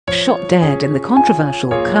shot dead in the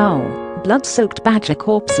controversial Cull. Blood-soaked badger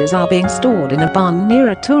corpses are being stored in a barn near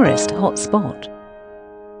a tourist hotspot.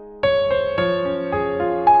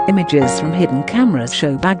 Images from hidden cameras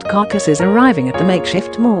show bagged carcasses arriving at the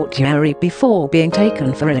makeshift mortuary before being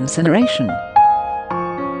taken for incineration.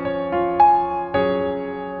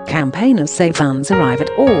 Campaigners say vans arrive at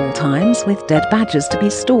all times with dead badgers to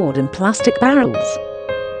be stored in plastic barrels.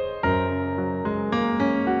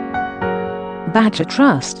 Badger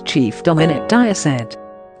Trust Chief Dominic Dyer said,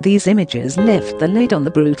 "These images lift the lid on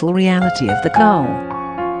the brutal reality of the Cull."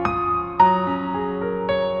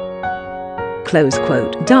 Close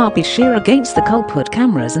quote. Derbyshire Against the Cull put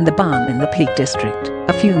cameras in the barn in the Peak District,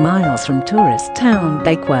 a few miles from tourist town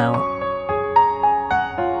Bakewell.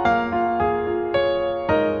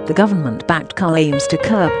 The government-backed Cull aims to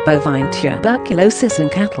curb bovine tuberculosis in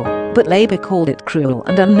cattle, but Labour called it cruel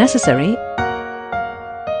and unnecessary.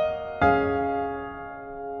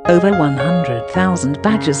 Over 100,000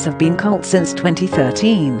 badgers have been culled since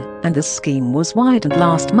 2013, and the scheme was widened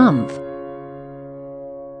last month.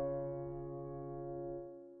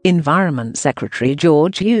 Environment Secretary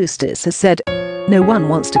George Eustice has said, "No one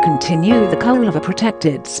wants to continue the cull of a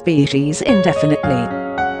protected species indefinitely.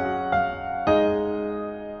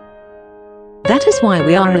 That is why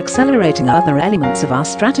we are accelerating other elements of our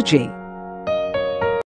strategy."